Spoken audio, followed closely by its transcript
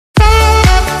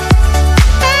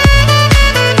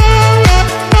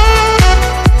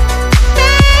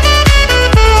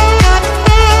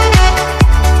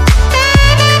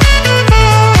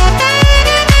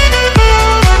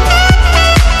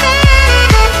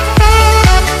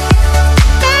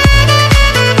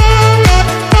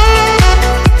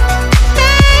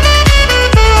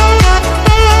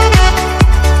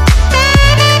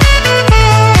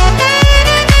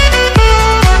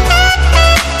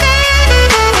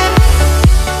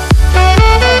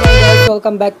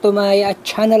welcome back to my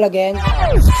channel again.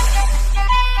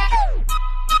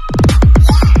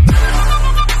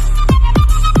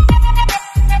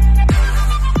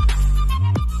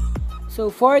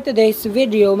 So for today's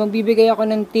video, magbibigay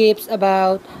ako ng tips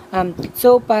about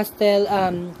soap pastel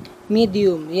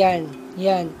medium. Yan.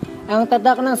 Ang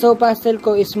tatak ng soap pastel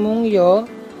ko is mungyo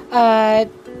at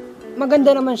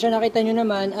maganda naman siya, nakita nyo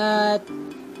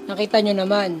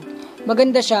naman.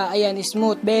 Maganda siya, ayan,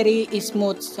 smooth, very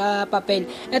smooth sa papel.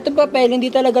 Itong papel,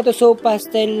 hindi talaga to soap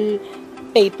pastel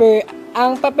paper.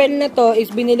 Ang papel na to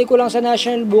is binili ko lang sa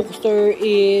National Bookstore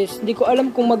is, hindi ko alam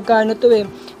kung magkano to eh.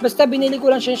 Basta binili ko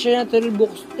lang siya sa National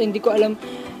Bookstore, hindi ko alam,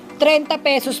 30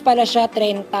 pesos pala siya,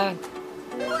 30.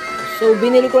 So,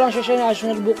 binili ko lang siya sa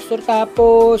National Bookstore,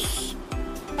 tapos,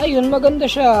 ayun, maganda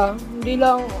siya. Hindi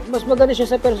lang, mas maganda siya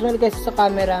sa personal kaysa sa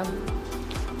camera.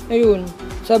 Ayun.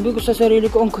 Sabi ko sa sarili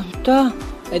ko, ang ganda.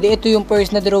 Edi ito yung first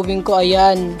na drawing ko,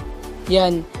 ayan.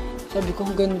 Yan. Sabi ko,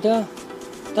 ang ganda.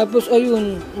 Tapos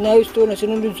ayun, inayos to na,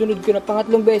 sinunod-sunod ko na.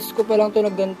 Pangatlong beses ko pa lang to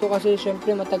nagganto kasi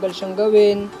syempre matagal siyang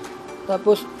gawin.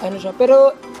 Tapos ano siya. Pero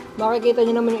makikita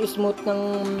niyo naman yung smooth ng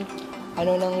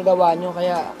ng gawa nyo.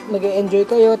 Kaya mag-enjoy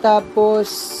kayo. Tapos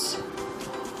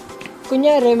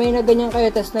kunyari, may na ganyan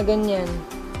kayo, tas na ganyan.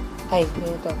 Ay,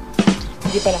 ito.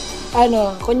 Hindi pala.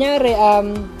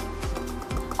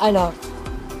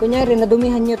 Kunyari,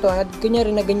 nadumihan nyo to,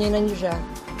 kunyari, naganyanan nyo siya,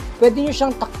 pwede nyo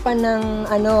siyang takpan ng,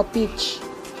 peach.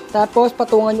 Tapos,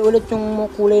 patungan nyo ulit yung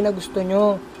kulay na gusto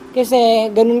nyo.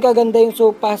 Kasi, ganun kaganda yung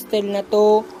soap pastel na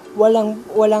to, walang,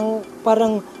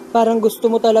 parang gusto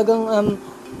mo talagang,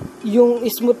 yung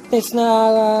smoothness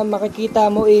na makikita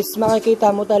mo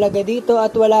talaga dito at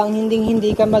walang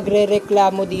hindi ka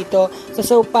magrereklamo dito sa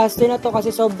soap pastel na to kasi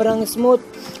sobrang smooth.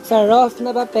 Sa rough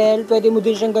na papel, pwede mo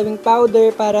din siyang gawing powder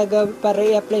para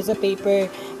i-apply sa paper.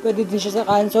 Pwede din siya sa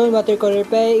canson, watercolor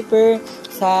paper,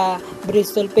 sa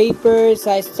Bristol paper,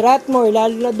 sa Strathmore,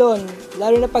 lalo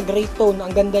na pag gray tone,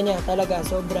 ang ganda niya talaga,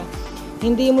 sobra.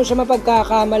 Hindi mo siya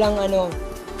mapagkakamalang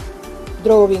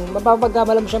drawing,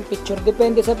 mapapagkamalang mo siyang picture,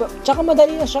 depende sa, tsaka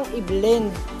madali na siyang i-blend,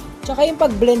 tsaka yung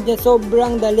pag-blend niya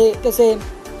sobrang dali, kasi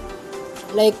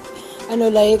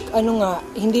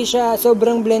hindi siya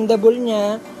sobrang blendable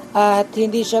niya, at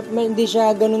hindi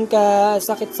siya ganun ka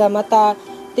sakit sa mata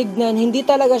tignan, hindi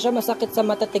talaga siya masakit sa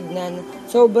mata tignan,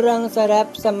 sobrang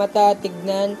sarap sa mata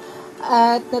tignan.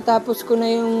 At natapos ko na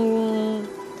yung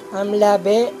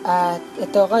labi, at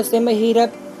ito kasi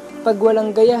mahirap pag walang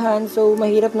gayahan, so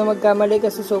mahirap na magkamali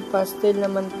kasi soap pastel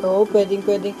naman to. Pwedeng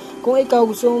kung ikaw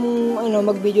gusto mong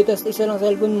mag-video tas isa lang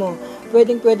cellphone mo,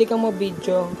 pwedeng kang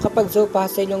mag-video kapag soap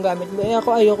pastel yung gamit mo.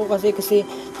 Ako ayoko kasi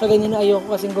kaganyan na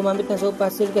ayoko kasi gumamit ng soap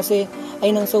pastel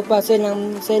ng soap pastel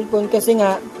ng cellphone kasi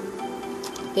nga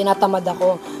tinatamad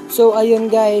ako. So ayun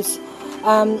guys,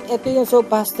 ito yung soap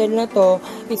pastel na to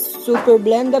is super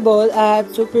blendable at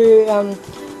super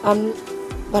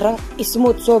parang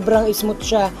smooth, sobrang smooth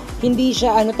siya. Hindi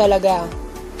siya talaga,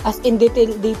 as in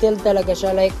detail talaga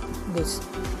siya, like this.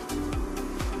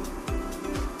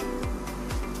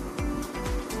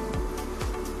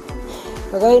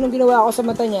 Kagaya nung ginawa ko sa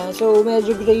mata niya, so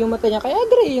medyo gray yung mata niya, kaya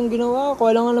gray yung ginawa ko.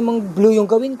 Alam nga namang blue yung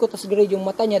gawin ko, tas gray yung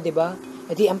mata niya, diba?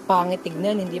 Edi ang pangit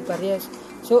tignan, hindi parehas.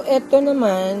 So eto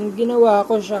naman, ginawa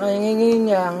ko siya ngayon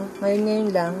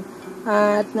lang,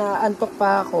 at naantok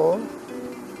pa ako.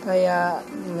 Kaya,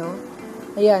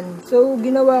 ayan. So,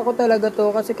 ginawa ko talaga to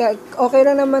kasi okay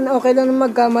lang naman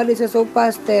magkamali sa soap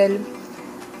pastel.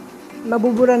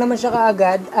 Mabubura naman siya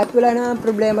kaagad at wala naman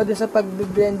problema dun sa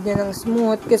pag-blend niya ng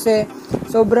smooth kasi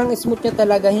sobrang smooth niya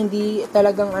talaga, hindi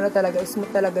talagang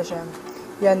smooth talaga siya.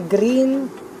 Yan,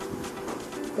 green.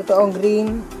 Totoong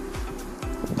green.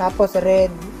 Tapos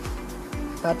red.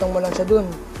 Patong mo lang siya dun.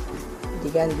 Hindi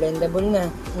yan, blendable na.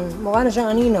 Mukha na siyang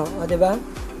anino, o diba?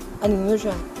 Anino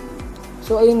siya.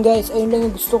 So, ayun guys, ayun lang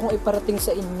yung gusto kong iparating sa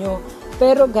inyo.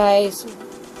 Pero guys,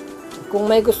 kung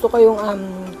may gusto kayong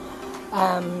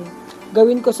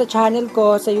gawin ko sa channel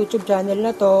ko, sa YouTube channel na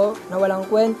to, na walang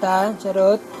kwenta,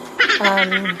 charot,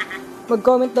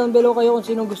 mag-comment down below kayo kung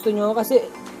sinong gusto nyo. Kasi,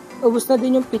 ubos na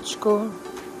din yung pitch ko.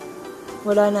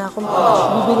 Wala na akong pitch.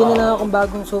 Bibili na lang akong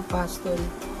bagong soap pastel.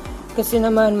 Kasi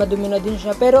naman, madumi na din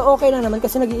siya. Pero okay lang naman,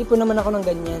 kasi nag-iipon naman ako ng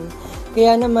ganyan.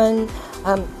 Kaya naman,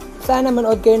 sana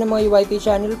manood kayo ng mga YT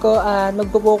channel ko at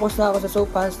magpo-focus na ako sa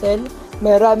soap pastel.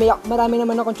 Marami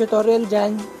naman akong tutorial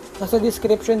dyan. Nasa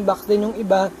description box din yung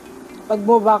iba. Pag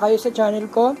bumaba kayo sa channel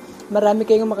ko, marami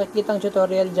kayong makikitang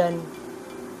tutorial dyan.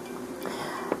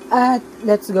 At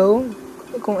let's go.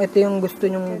 Kung ito yung gusto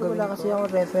nyong gawin. Wala kasi akong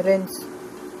reference.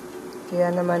 Kaya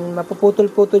naman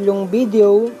mapuputol-putol yung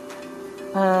video.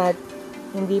 At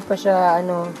hindi pa siya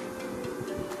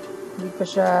Hindi pa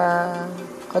siya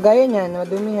kagaya niyan,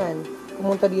 madumihan.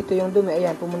 Pumunta dito yung dumi,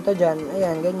 ayan, pumunta dyan,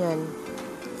 ayan, ganyan.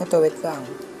 Ito, wait lang.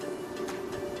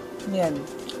 Ayan,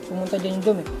 pumunta dyan yung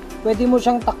dumi. Pwede mo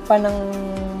siyang takpan ng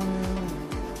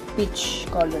peach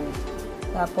color.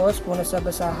 Tapos, puno sa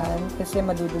basahan kasi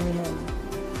madudumihan.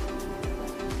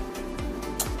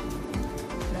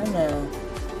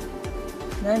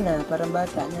 Nana, parang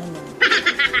bata, nana.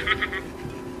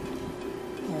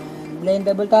 Ayan,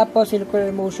 blendable. Tapos,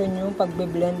 circular motion yung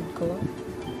pagbe-blend ko.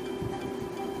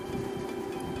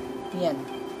 Ayan.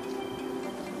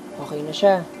 Okay na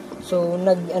siya. So,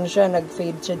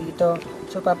 nag-fade siya dito.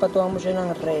 So, papatuwang mo siya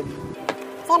ng red.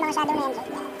 So, mga shadow na yan.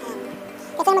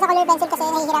 Kasi naman sa color pencil kasi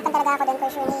nahihirapan talaga ako doon. For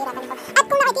sure, nahihirapan ako. At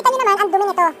kung nakikita nyo naman, ang dumi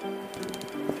nito.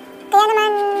 Kaya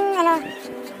naman,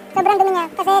 sobrang dumi niya.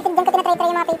 Kasi doon ko tinatry-try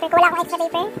yung mga paper ko. Wala akong extra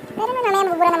paper. Pero mamaya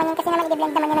mabubura naman yun kasi naman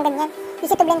i-blend naman yun ng ganyan.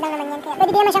 Easy to blend lang naman yan. Kaya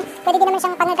pwede din naman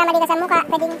siyang pag nagkamali ka sa mukha.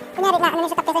 Pwede, kunyari na,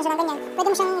 siya tapyasan siya ng ganyan. Pwede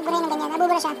mo siyang burahin ng ganyan.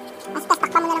 Mabubura siya. Tapos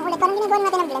takpa mo na lang ulit. Parang ginagawa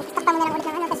natin ng blend. Takpa mo na lang ulit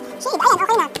ng Tapos shade, ayan,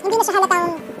 okay na. Hindi na siya halatang,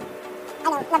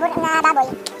 na baboy.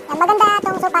 Yan, maganda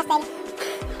tong soap pastel.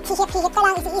 Hihit ka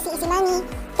lang, easy money.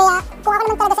 Kaya, kung ako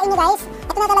naman talaga sa inyo guys,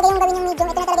 ito na talaga yung gawin yung medium,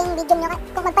 ito na talaga yung medium nyo.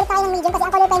 Kung magpalit kayo ng medium, kasi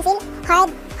ang color pencil, hard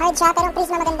siya, pero ang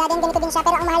prisma maganda din, ganito din siya,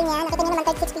 pero ang mahal niya, nakita nyo naman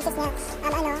 36 pieces niya.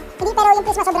 Hindi, pero yung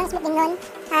prisma sobrang smooth din nun.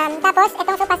 Tapos,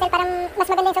 itong soap pastel, parang mas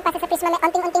maganda yung soap pastel sa prisma, may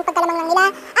onting-onting pagkalamang lang nila.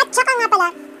 At saka nga pala,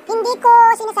 hindi ko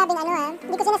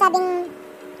sinasabing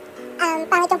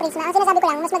pangit yung prisma. Ang sinasabi ko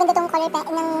lang, mas maganda tong color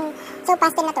ng soap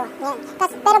pastel na to. Yan.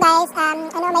 Pero guys,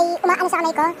 may umaano sa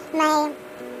kamay ko, may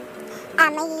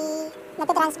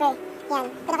nagtatransfer. Yan,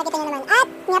 kung nakikita nyo naman. At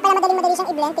nga pala madali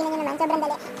siyang i-blend. Tingnan nyo naman, sobrang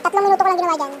dali. 3 minuto ko lang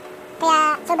ginawa dyan. Kaya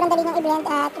sobrang dali niyang i-blend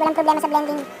at walang problema sa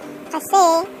blending. Kasi,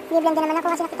 i-blend din naman ako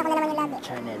kasi nakita ko na naman yung labi.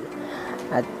 Channel.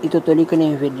 At itutuloy ko na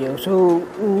yung video. So,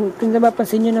 kung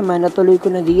napapansin nyo naman, natuloy ko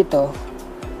na dito.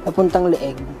 Papuntang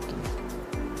leeg.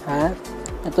 Ha?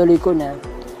 Natuloy ko na.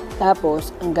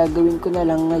 Tapos, ang gagawin ko na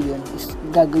lang ngayon is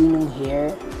gagawin ng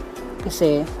hair.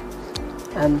 Kasi,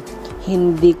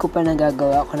 hindi ko pa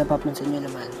nagagawa kung napapansin nyo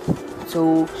naman.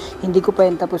 So, hindi ko pa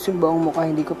yan tapos yung buong mukha,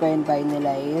 hindi ko pa yan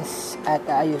finalize at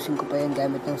aayusin ko pa yan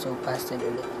gamit ng soap pastel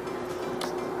ulit.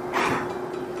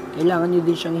 Kailangan nyo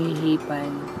din siyang hihipan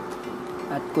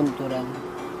at kunturan.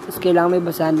 Tapos kailangan may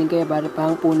basahan din kaya para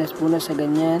pang punas-punas sa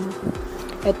ganyan.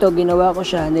 Ito, ginawa ko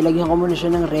siya, nilagyan ko muna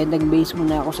siya ng red, nag-base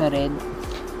muna ako sa red,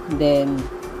 then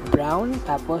brown,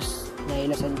 tapos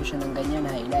nahilasan ko siya ng ganyan,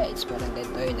 highlights, parang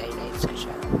ganito yung highlights ko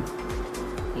siya.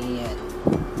 Ayan.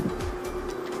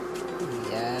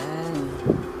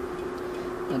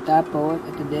 Yan, tapos,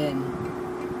 ito din.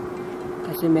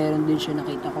 Kasi meron din siya,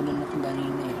 nakita ko doon na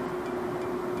kanina eh.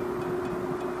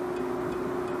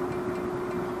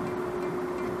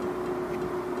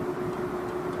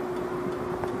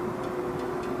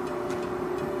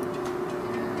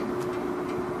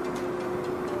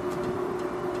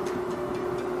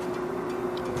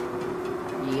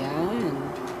 Yan.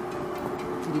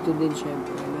 Dito din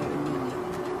syempre, meron yun eh.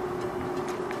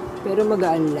 Pero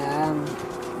magaan lang.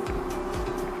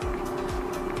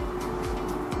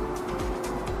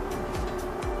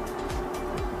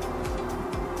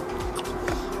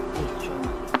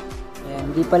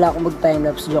 Hindi pala ako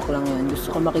mag-timelapse, joke lang yan.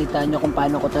 Gusto ko makita nyo kung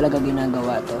paano ko talaga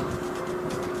ginagawa to.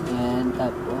 Ayan,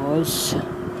 tapos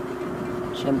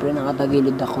syempre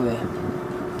nakatagilid ako eh.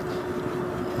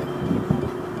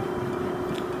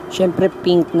 Syempre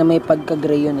pink na may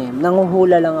pagka-gray yun eh.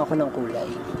 Nanguhula lang ako ng kulay.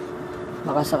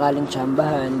 Baka sakaling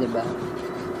tsambahan, di ba?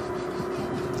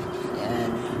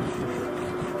 Ayan.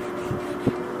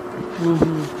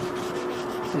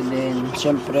 So then,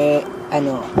 syempre,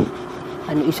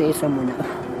 isa-isa muna.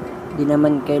 Di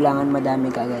naman kailangan madami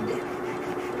kaagad eh.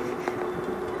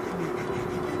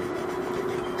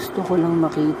 Gusto ko lang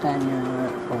makita na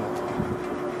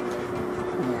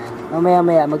ayan.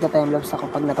 Mamaya magta-timelapse ako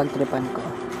pag napagtripan ko.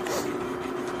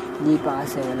 Hindi pa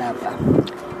kasi wala pa.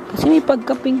 Kasi may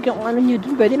pagka-pink yung ano nyo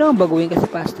dun. Pwede naman baguhin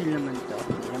kasi pastel naman to.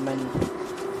 Hindi naman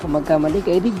kung magkamali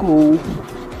ka, edi go.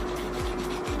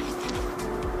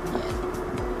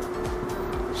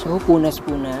 So,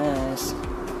 punas-punas.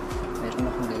 Meron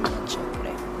akong ganyan, syempre.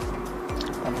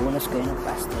 Pampunas ko yun ng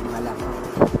pastel, malamang.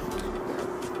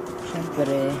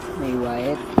 Syempre, may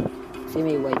white. Kasi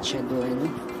may white siya doon.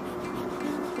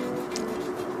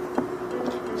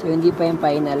 So, hindi pa yung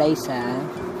finalize, ha.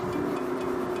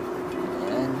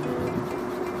 Ayan.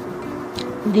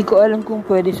 Hindi ko alam kung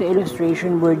pwede sa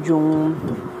illustration board yung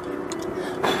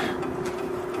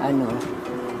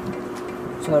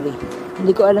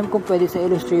Hindi ko alam kung pwede sa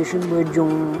illustration board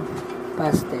yung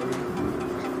pastel.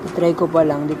 Try ko pa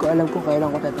lang. Hindi ko alam kung kailan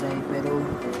ko tatry. Pero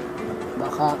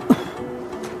baka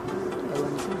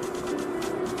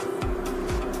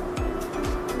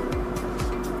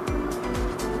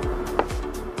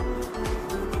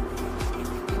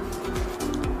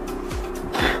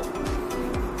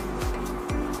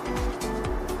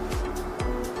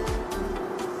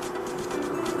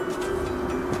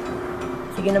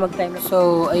Sige na mag-timelapse.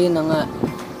 So, ayun na nga.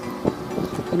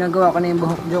 Ginagawa ko na yung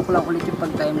buhok. Joke lang ulit yung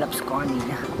pag-timelapse ko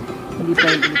kanina. Hindi pa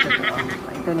yung totoo.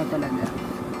 Ito na talaga.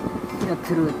 The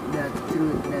truth, the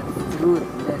truth, the truth,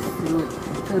 the truth.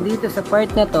 So, dito sa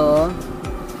part na to,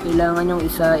 kailangan yung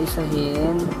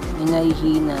isa-isahin,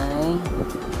 hinay-hinay,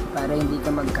 para hindi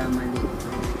ka magkamali.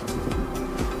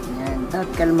 Yan. At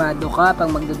kalmado ka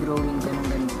pag magdodrawing ka ng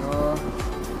ganito.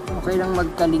 Okay lang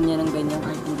magkalinya ng ganyang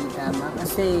kahit hindi tama.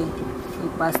 Kasi,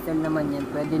 yung pastel naman yan,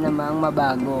 pwede namang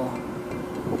mabago.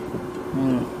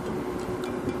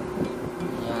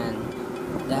 Yan.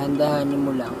 Dahan-dahanin mo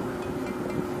lang.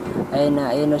 Ayun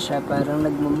na siya. Parang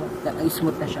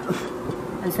smooth na siya.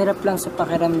 Ang sarap lang sa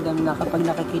pakiramdam na kapag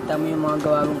nakikita mo yung mga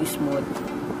gawa mong smooth,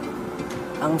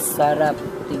 ang sarap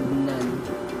tignan.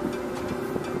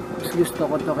 Mas gusto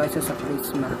ko to kaysa sa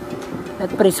Prisma. At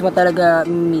Prisma talaga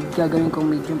gagawin kong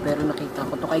medium, pero nakita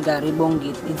ko to kay Gary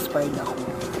Bonggit. Inspired ako.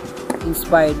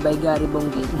 Inspired by Gary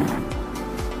Bonggit.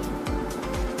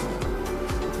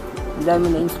 Ang dami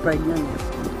na inspired nun.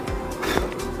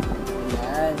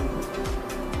 Ayan.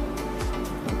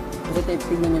 Kasi tayo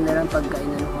tignan nyo na lang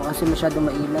pagkainan ko kasi masyado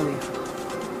mailaw eh.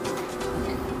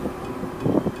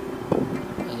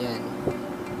 Ayan.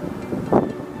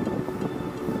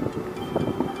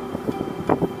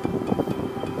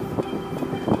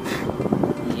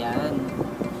 Ayan.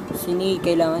 Sini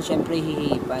kailangan syempre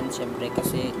hihipan syempre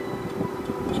kasi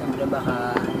syempre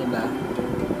baka, diba?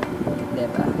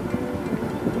 Diba?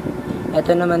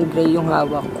 Ito naman gray yung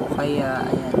hawak ko kaya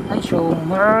ayan. Ay, show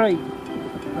my!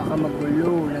 Baka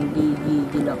magulo, nang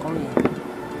gigigil ako eh.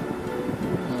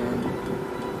 Ayan.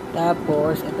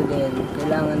 Tapos, ito din,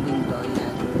 kailangan din to,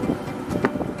 ayan.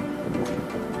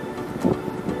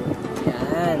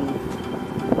 Ayan.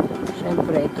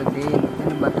 Siyempre, ito din.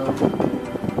 Ano ba to?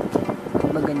 Ano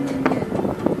ba ganyan yan?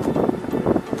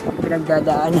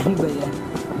 Pinagdadaanan ba yan?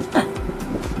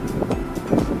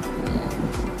 Ayan.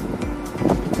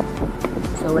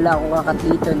 So, wala akong kakat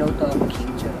dito, no talking.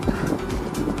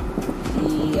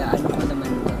 Ano ko naman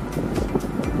to.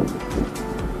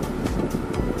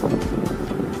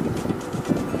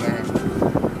 Ayan.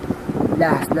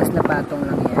 Last na patong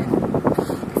lang yan.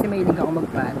 Kasi mahilig ako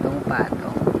magpatong.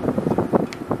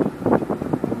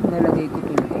 Nalagay ko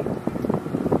tuloy.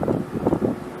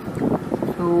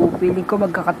 So, feeling ko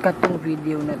magkakat-cut tong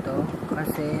video na to.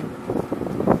 Kasi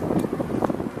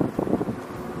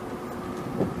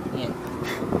ayan.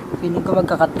 Feeling ko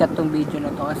magkakat-cut tong video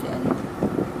na to kasi ano.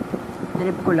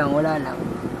 Trip ko lang, wala lang.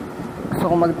 Gusto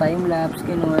ko mag-timelapse,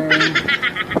 ganun.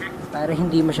 Para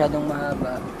hindi masyadong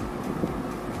mahaba.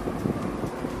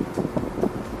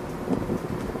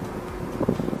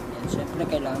 Yan, syempre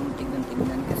kailangan mo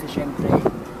tignan-tignan. Kasi syempre,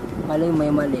 mali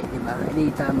may mali, diba? Hindi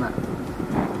tama.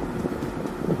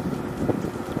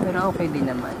 Pero okay din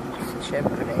naman. Kasi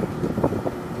syempre,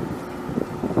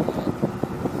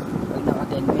 pag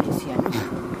naka 10 minutes yan,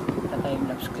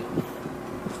 ta-timelapse ko yun.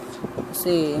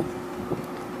 Kasi,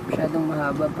 masyadong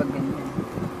mahaba pag ganyan.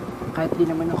 Kahit di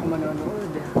naman ako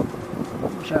manonood.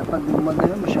 Pag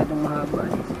magano masyadong mahaba.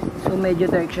 So medyo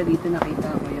dark siya dito,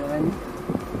 nakita ko yun.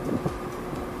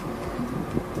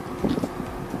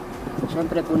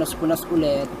 Siyempre punas-punas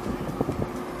ulit.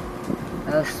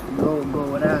 Tapos go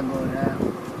na.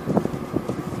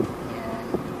 Yan.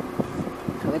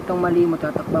 So itong mali mo,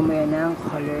 tatakpan mo yan ng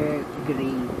color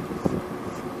gray.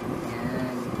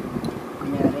 Yan.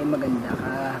 Kunyari maganda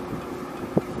ka.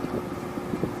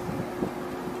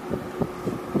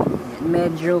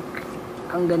 Medyo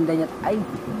ang ganda niya,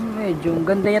 medyo ang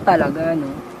ganda niya talaga, no?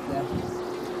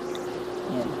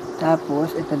 Yan.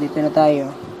 Tapos ito, dito na tayo.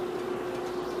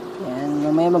 Yan,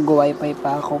 mamaya mag-wifi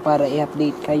pa ako para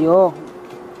i-update kayo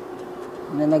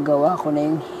na nagawa ko na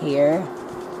yung hair.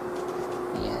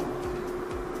 Yan.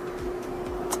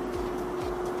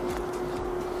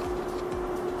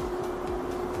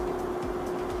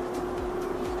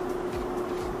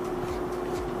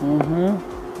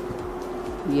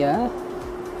 Yeah.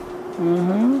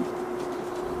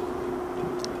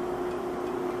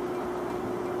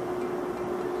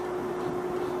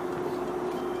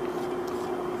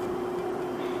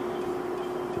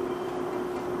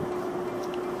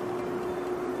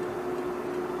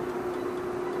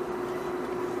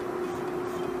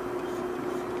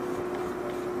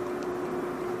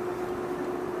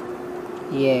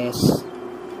 Yes.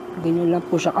 Ganyan lang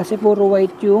po siya. Kasi puro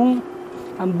white yung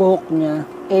ang buhok niya.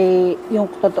 Eh,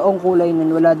 yung totoong kulay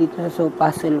nun, wala dito sa soap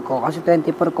pastel ko. Kasi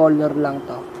 24 color lang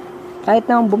to. Kahit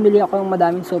naman bumili ako ng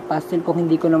madaming soap pastel kung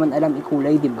hindi ko naman alam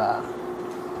ikulay, diba?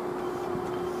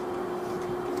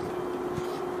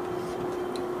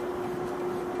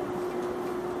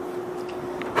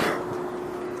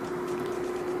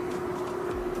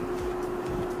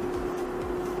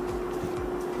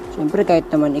 Siyempre kahit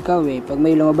naman ikaw pag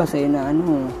may lumabas sa'yo na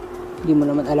hindi mo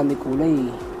naman alam yung kulay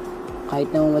kahit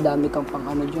naman madami kang pang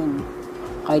dyan,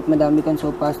 kahit madami kang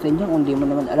soap pastel dyan, kung di mo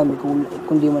naman alam yung kulay,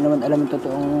 kung di mo naman alam yung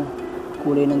totoong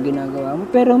kulay ng ginagawa mo.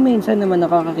 Pero minsan naman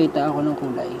nakakakita ako ng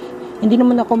kulay. Hindi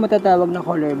naman ako matatawag na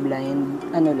colorblind,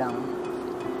 lang.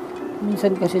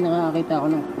 Minsan kasi nakakakita ako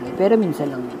ng kulay, pero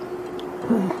minsan lang yun.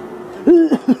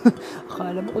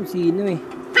 Akala mo kung sino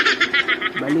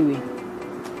baliw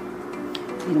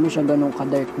hindi naman siya ganun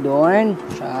ka-dark doon.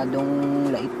 Masyadong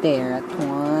lighter at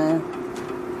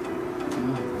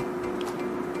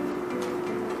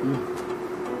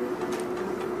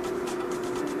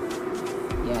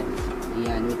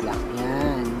Yan, wait lang.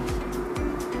 Yan.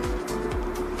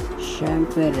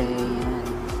 Siyempre, yan.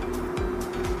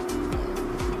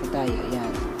 Ito tayo,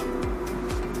 yan.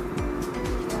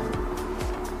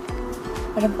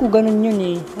 Alam ko ganun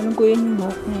yun Alam ko yan yung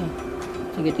buhok niya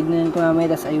Sige, tignan ko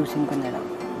mamaya, tas ayusin ko na lang.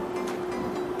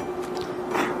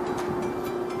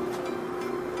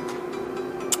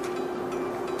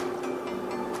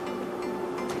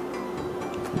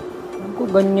 Alam ko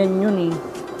ganyan yun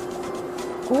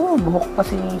buhok pa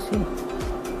sinisi.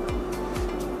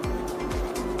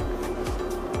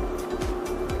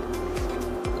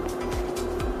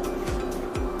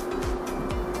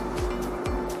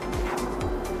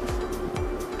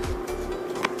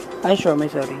 Ay, sure, may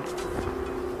sorry.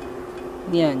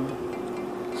 Yan.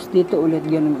 Dito ulit,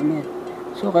 ganun ulit.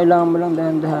 So, kailangan mo lang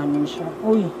dahan-dahanin siya.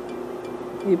 Uy,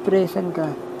 ipresan ka.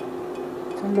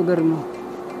 Saan lugar mo?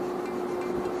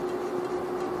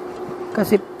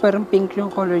 Kasi parang pink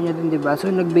yung color niya dun, diba? So,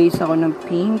 nag-base ako ng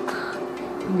pink.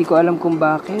 Hindi ko alam kung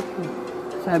bakit.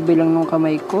 Sabi lang nung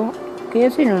kamay ko. Kaya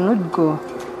sinunod ko.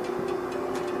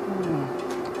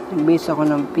 Nag-base ako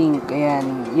ng pink. Ayan.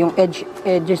 Yung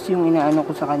edges yung inaano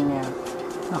ko sa kanya.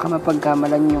 Baka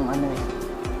mapagkamalan yung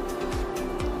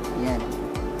Ayan.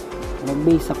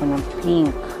 Nag-base ako ng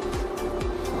pink.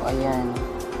 So, ayan.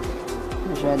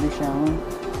 Masyado siyang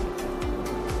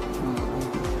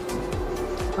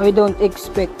I don't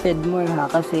expected more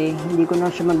kasi hindi ko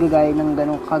na siya magagaya ng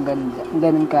ganun kaganda.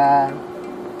 Ganun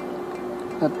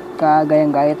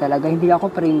kagayang-gaya talaga. Hindi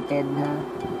ako printed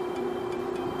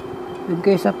Doon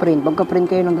kayo sa print. Pagka-print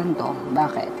kayo ng ganito.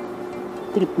 Bakit?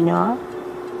 Trip niya?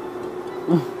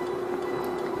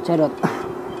 Charot.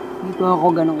 Hindi po ako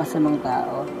ganun kasamang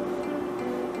tao.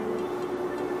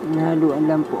 Nahaluan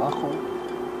lang po ako.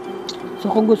 So,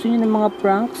 kung gusto niyo ng mga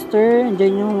prankster,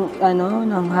 andyan yung,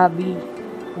 ng hubby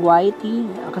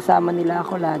Whitey, kasama nila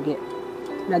ako lagi.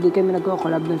 Lagi kami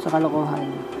nagko-collab dun sa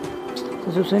kalokohan. Sa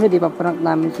susunod, ipaprank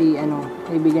namin si,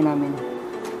 kaibigan namin.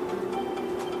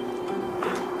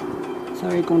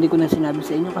 Sorry kung di ko na sinabi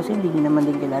sa inyo kasi hindi niyo naman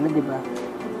din kilala, diba?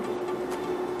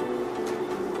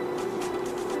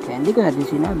 Kaya hindi ko na din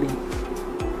sinabi.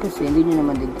 Kasi hindi niyo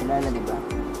naman din kilala, diba?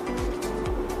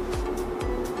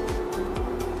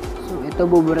 So, ito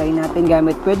buburahin natin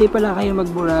gamit. Pwede pala kayo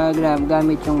magbura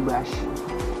gamit yung brush.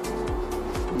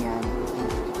 Yan.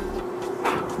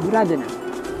 Burado na.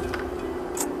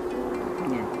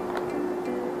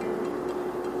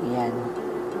 Yan. Yan.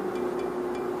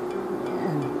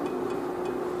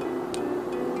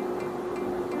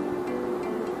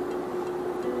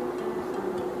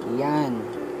 Yan.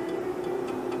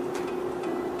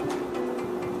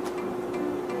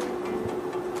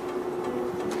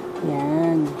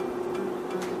 Yan.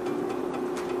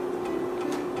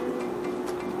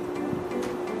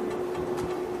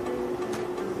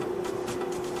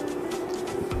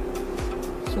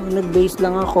 So, nag-base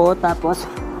lang ako, tapos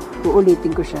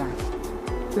uulitin ko siya.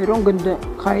 Pero ang ganda,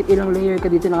 kahit ilang layer ka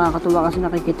dito, nakakatuwa kasi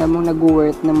nakikita mo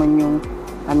nag-worth naman yung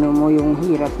yung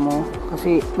hirap mo.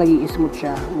 Kasi nag-i-smooth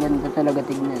siya. Ganda talaga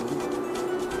tignan.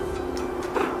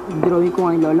 Drawing ko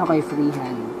ngayon lola kay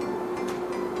freehand.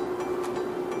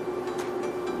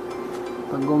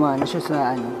 Pag gumana siya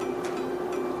sa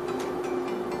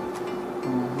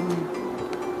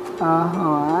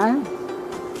Aha.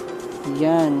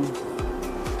 Yan.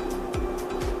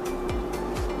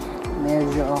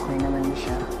 Medyo okay naman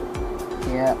siya.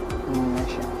 Kaya, na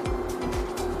siya.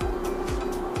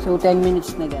 So, 10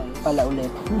 minutes na guys. Pala ulit.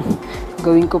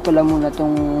 Gawin ko pala muna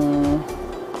tong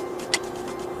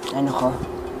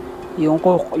yung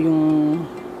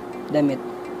damit.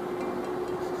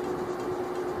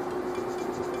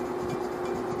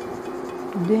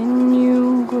 Then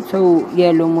you go. So,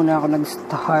 yellow muna ako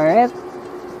nag-start.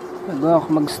 Bago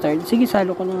ako mag-start. Sige,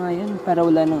 salo ko na nga yan. Para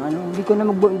wala nang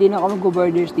hindi na ako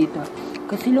mag-borders dito.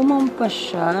 Kasi lumampas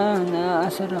siya.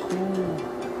 Naaasar ako.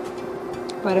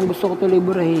 Parang gusto ko tuloy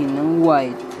burahin ng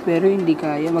white. Pero hindi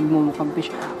kaya. Magmumukhang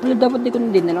fish. Well, dapat di ko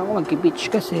din na lang ako magki-peach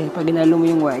kasi pag ginalo mo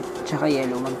yung white tsaka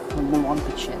yellow, magmumukhang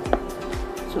peach yan.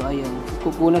 So, ayun.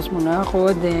 Pupunas muna ako.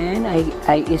 Then,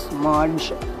 I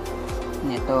smudge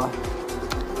nito.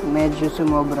 Medyo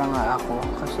sumobra nga ako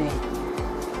kasi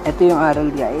ito yung aral,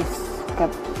 guys.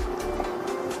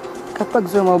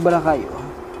 Kapag sumobra kayo,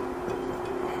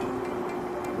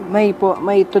 may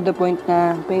to the point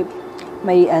na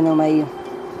may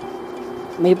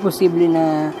posible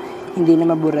na hindi na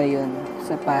mabura yun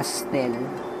sa pastel.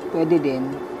 Pwede din.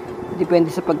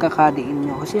 Depende sa pagkakadiin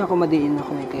nyo. Kasi ako madiin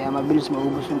ako kaya mabilis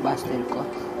maubos yung pastel ko.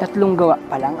 3 gawa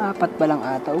pa lang, 4 pa lang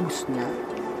ata, ubos na.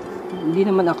 Hindi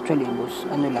naman actually ubos.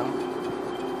 Ano lang.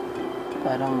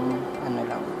 Parang ano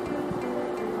lang.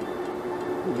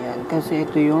 Yan. Kasi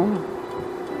ito yung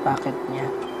packet niya.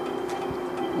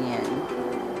 Yan.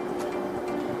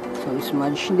 So,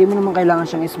 smudge. Hindi mo naman kailangan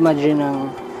siyang smudge ng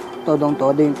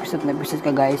todong-todo. Yung pisit na pisit ka,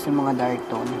 guys, ng mga dark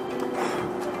tone.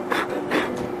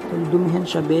 Dumihan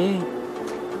siya, be.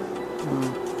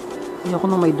 Ayoko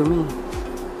nang may dumi.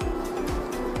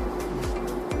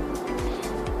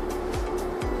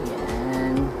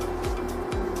 Yan.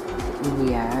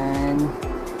 Yan.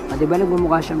 Diba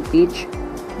nagmumukha siyang peach?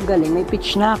 Galing, may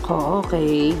peach na ako.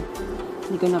 Okay.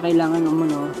 Hindi ko na kailangan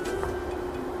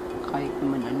kahit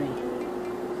naman ano eh.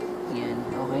 Yan.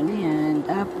 Okay na yan.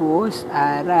 Tapos,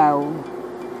 araw.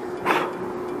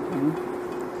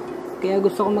 Kaya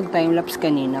gusto ko mag-timelapse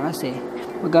kanina kasi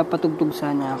magpapatugtog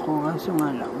sana ako. Kaso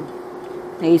nga lang,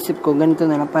 naisip ko ganito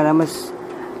na lang para mas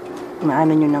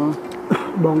maano nyo ng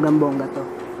bonggang-bongga to.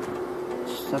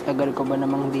 Sa tagal ko ba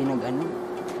namang hindi nag-ano?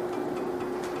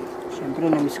 Siyempre,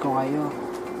 na-miss ko kayo.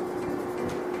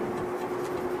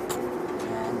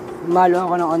 Yan. Malo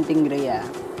ako ng onting gray ah.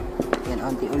 Yan,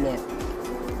 onti ulit.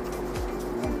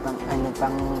 Yan,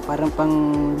 parang pang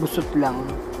busot lang.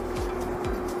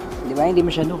 Diba? Hindi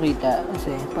masyado kita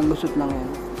kasi pag gusot lang yun.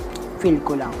 Feel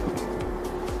ko lang.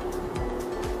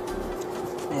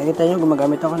 Nakikita nyo,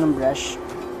 gumagamit ako ng brush.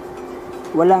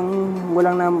 Walang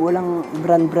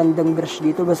brand ng brush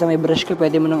dito. Basta may brush ka,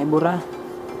 pwede mo nang ibura.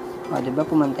 O, diba?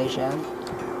 Pumantay siya.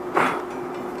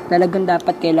 Talagang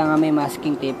dapat kailangan may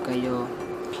masking tape kayo.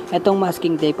 Etong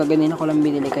masking tape, pag ganyan ako lang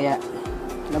binili. Kaya,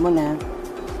 alam mo na,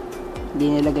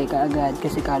 hindi nilagay ka agad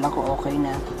kasi kala ko okay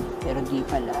na. Pero di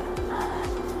pala.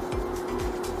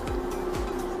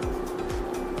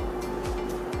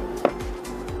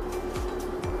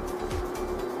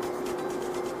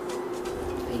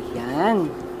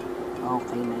 Ayan.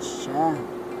 Okay na siya.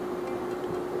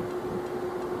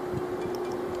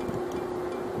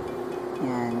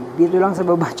 Yan. Dito lang sa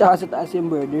baba tsaka sa taas yung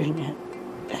border niya.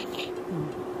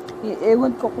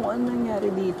 Ewan ko kung ano nangyari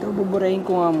dito. Buburahin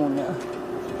ko nga muna.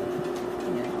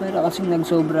 Yan. Para kasing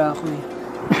nagsobra ako eh.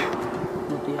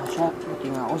 Buti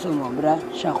nga ako sumobra.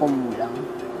 Siya kumulang.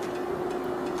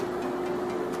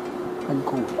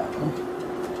 Nagkulang.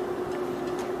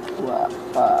 Wow.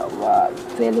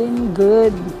 Feeling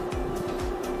good.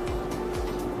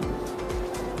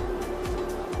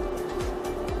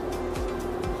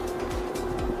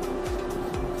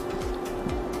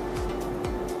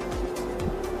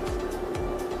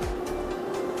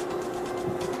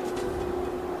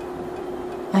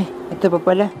 Ay, ito pa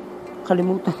pala.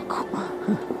 Kalimutan ko.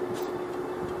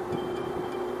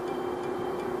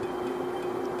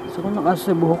 Gusto ko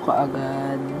nakasabuho ka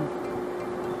agad.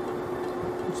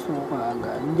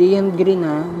 Hindi yan green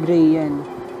ha, gray yan.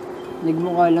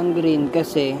 Nagmukha lang green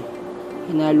kasi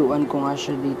hinaluan ko nga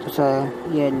siya dito sa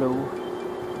yellow.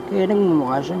 Kaya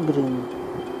nagmumukha siyang green.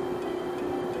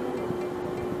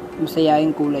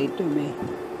 Masayaing kulay ito eh.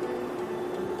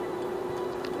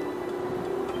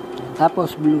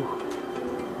 Tapos blue.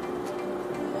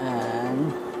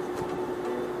 And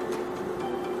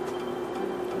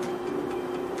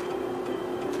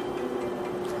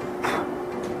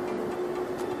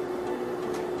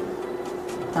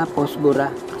tapos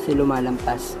bura kasi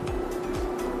lumalampas.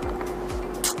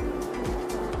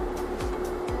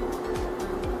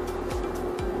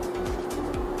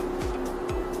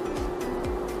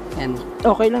 Yan.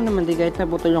 Okay lang naman di kahit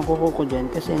naputol yung kuko ko dyan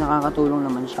kasi nakakatulong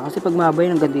naman siya. Kasi pag mahaba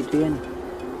yun hanggang dito yan.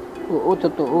 Oo,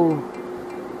 totoo.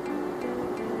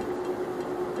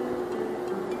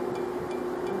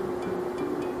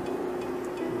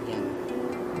 Yan.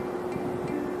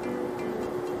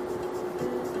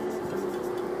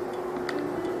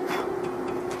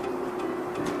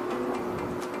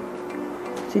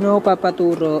 Sino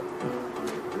papaturo?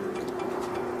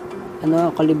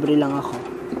 Ano, kalibre lang ako.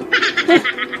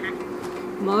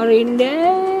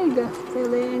 Marinig!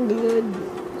 Feeling good.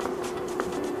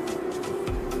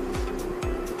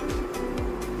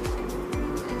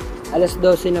 Alas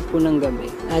 12 na po ng gabi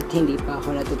at hindi pa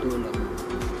ako natutulog.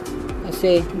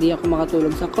 Kasi hindi ako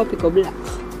makatulog sa coffee ko black.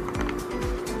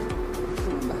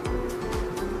 Ano ba?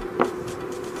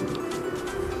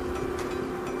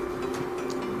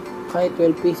 Kahit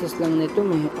 12 pieces lang nito,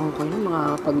 may okay na,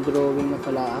 makakapag-drawing na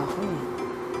pala ako eh.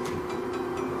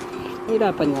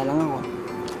 Hirapan nga lang ako.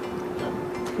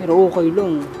 Pero okay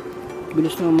lang.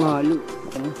 Bilis na mahalo.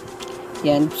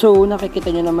 Yan. So,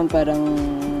 nakikita nyo naman parang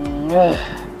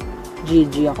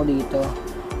GG ako dito.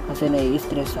 Kasi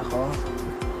nai-stress ako.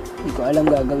 Hindi ko alam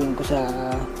gagawin ko sa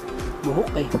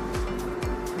buhok eh.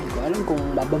 Hindi ko alam kung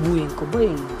bababuhin ko ba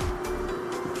eh.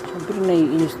 Siyempre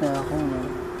naiinis na ako. No?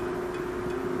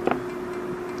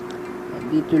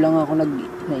 Dito lang ako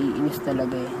naiinis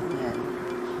talaga eh. Yan.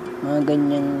 Mga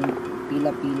ganyang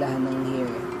pila-pilahan ng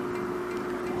hair.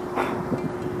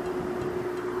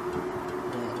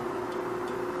 Yan.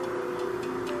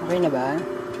 Okay na ba?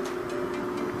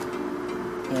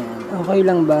 Yan. Okay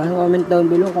lang ba? Comment down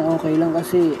below kung okay lang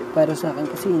kasi para sa akin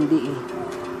kasi hindi eh.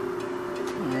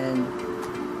 Yan.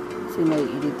 Kasi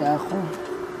naiirita ako.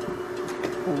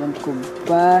 Ewan ko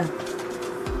ba?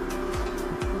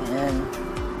 Yan.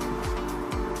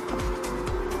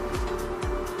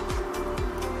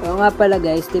 Oo nga pala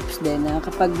guys, tips din na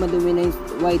kapag madumi na yung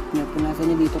white nyo, punasan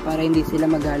nyo dito para hindi sila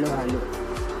maghalo-halo.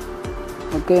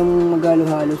 Huwag kayong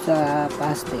maghalo-halo sa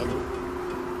pastel.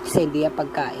 Kasi hindi yung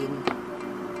pagkain.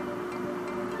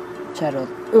 Charot.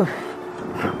 O,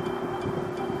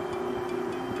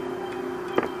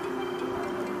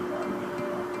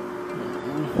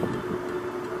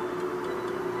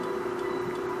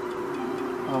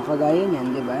 kagaya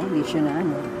niyan, diba? Hindi siya na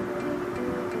ano.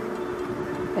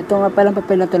 Ito nga palang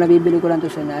papel na ito, nabibili ko lang ito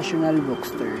sa National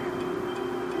Bookstore.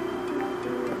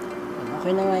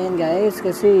 Okay na nga yan guys,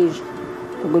 kasi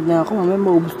pagod na ako, mamaya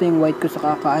maubos na yung white ko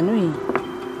sa kakaano eh.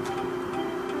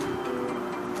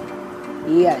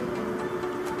 Yan.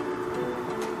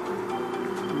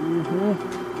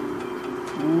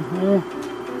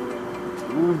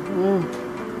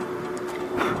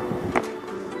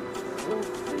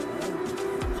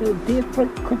 So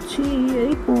different kasi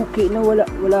ay puki na wala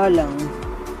lang.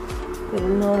 Pero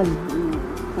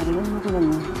parang ako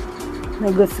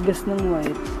nagasgas ng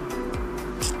white.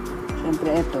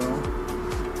 Siyempre ito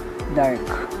dark.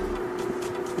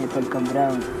 May pagka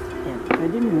brown. Yan,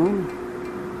 pwede mo yun.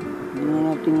 Hindi na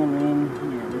natin ano yun.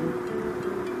 Yan.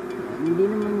 Hindi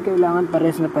naman kailangan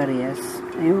pares na parehas.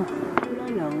 Ayun, wala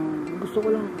lang. Gusto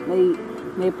ko lang,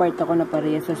 may part ako na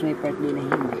parehas, tapos may part din na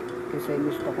hindi. Kasi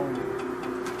gusto ko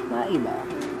maiba.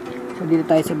 So, dito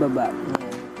tayo sa baba.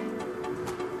 Ayan.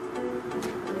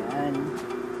 Ayan.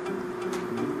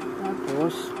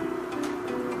 Tapos,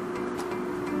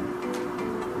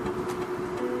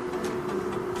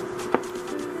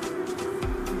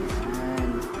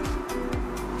 ayan.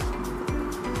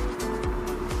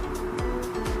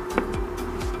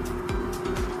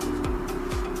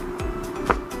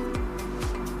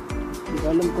 Hindi ko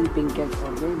alam kung pink yan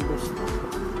or red. Basta.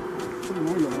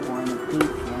 Alam ko ano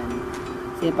pink yan.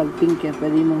 Kasi pag pink yan,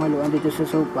 pwede mong haluan dito sa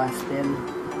soap pastel.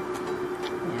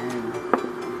 Ayan.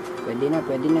 Pwede na,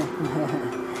 pwede na.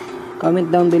 Comment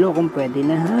down below kung pwede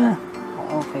na ha. Kung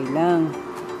okay lang.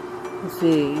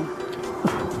 Kasi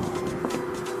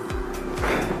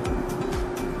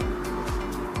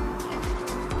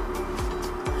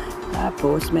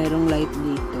tapos merong light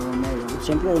dito.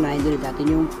 Siyempre unahin din natin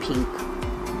yung pink.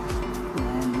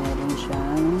 Ayan, meron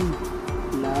siyang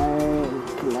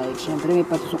like, syempre may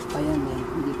patusok pa yan eh.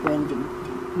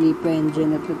 Hindi pwede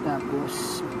na ito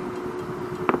tapos.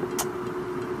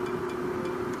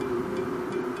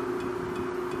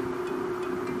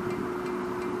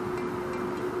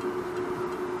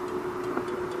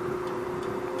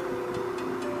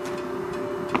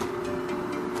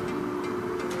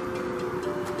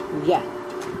 Yeah.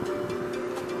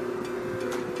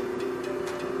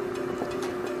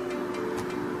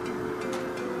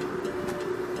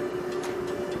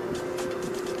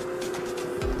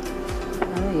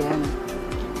 Ayan.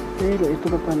 Pero ito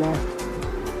pa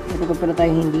pala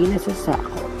tayo hindi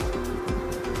nasasako.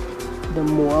 The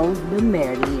more, the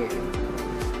merrier.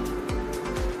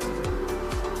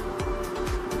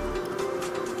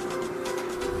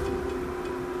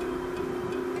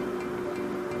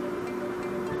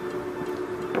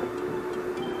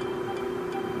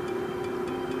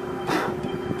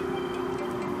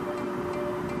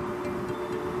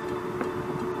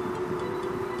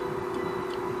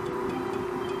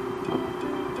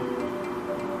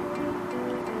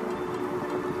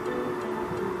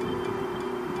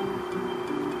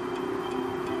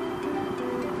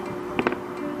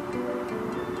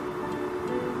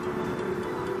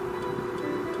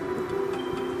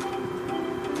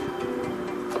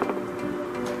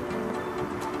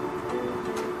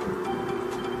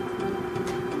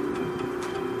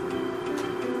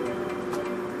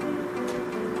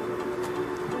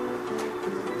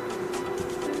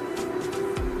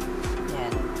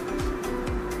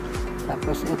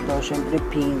 Tapos ito, syempre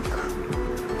pink.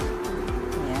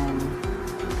 Yan.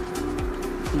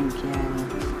 Pink yan.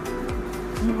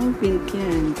 Pink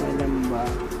yan. Alam ba?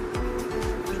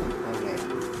 Syempre.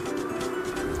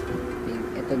 Pink.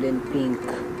 Ito din pink.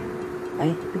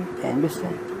 Ay, pink yan.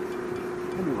 Basta.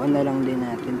 Ano na lang din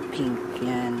natin. Pink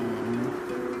yan.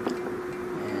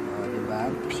 Ayan, o,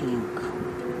 diba? Pink.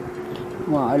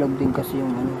 Maalog din kasi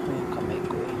yung ano, kamay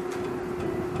ko eh.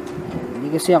 Ayan.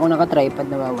 Hindi kasi ako naka-tripod,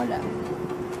 nawawala.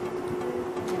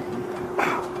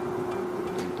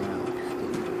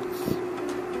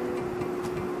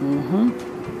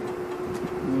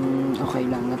 Okay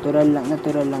lang,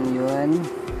 natural lang yun.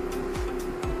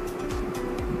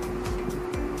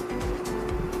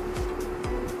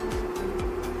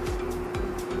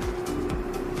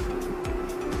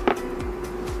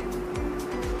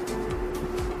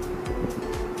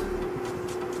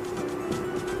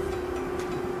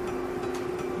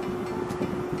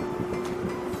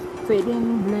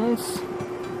 Feeling blessed.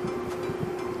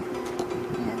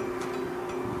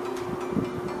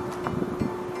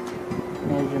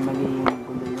 Medyo magiging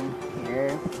gulo yung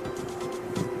hair.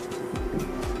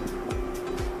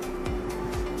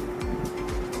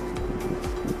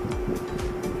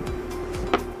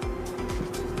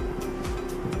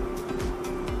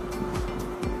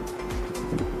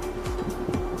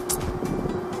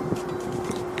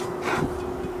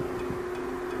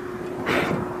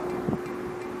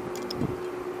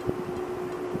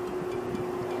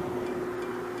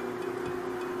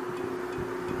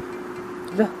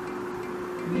 Dah.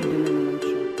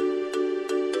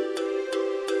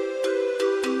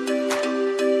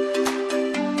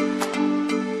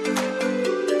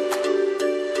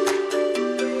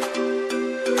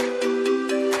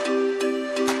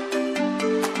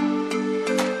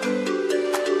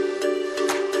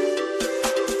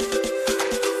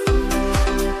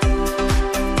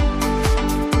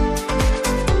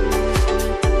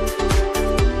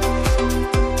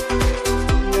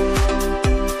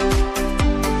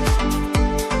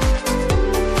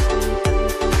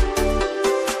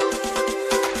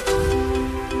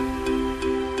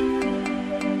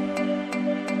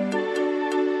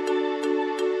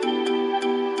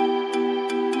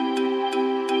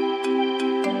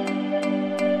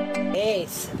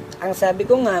 Ang sabi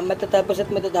ko nga, matatapos at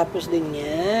matatapos din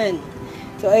yan.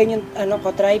 So, ayun yung ano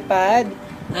ko, tripod.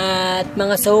 At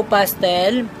mga soap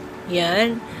pastel.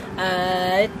 Yan.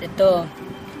 At ito.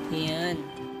 Yan.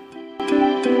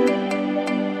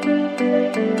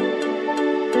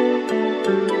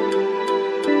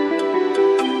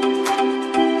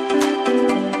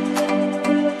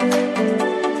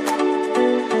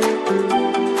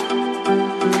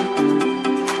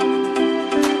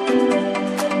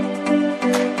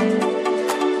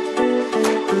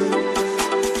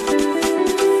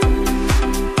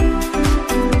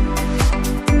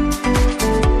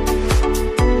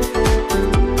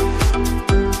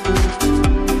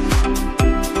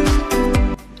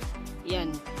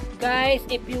 Guys,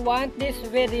 if you want this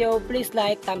video, please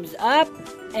like, thumbs up,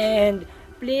 and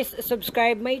please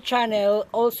subscribe my channel,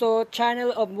 also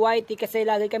channel of YT, kasi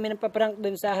lagi kami nagpa-prank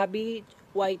dun sa Hubby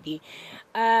YT.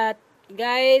 At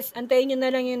guys, antayin nyo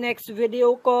na lang yung next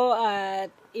video ko,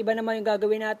 at iba naman yung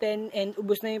gagawin natin, and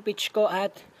ubos na yung pitch ko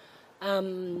at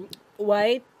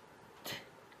white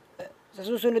sa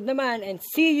susunod naman, and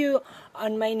see you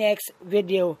on my next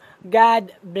video.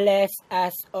 God bless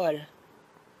us all.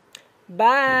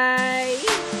 Bye!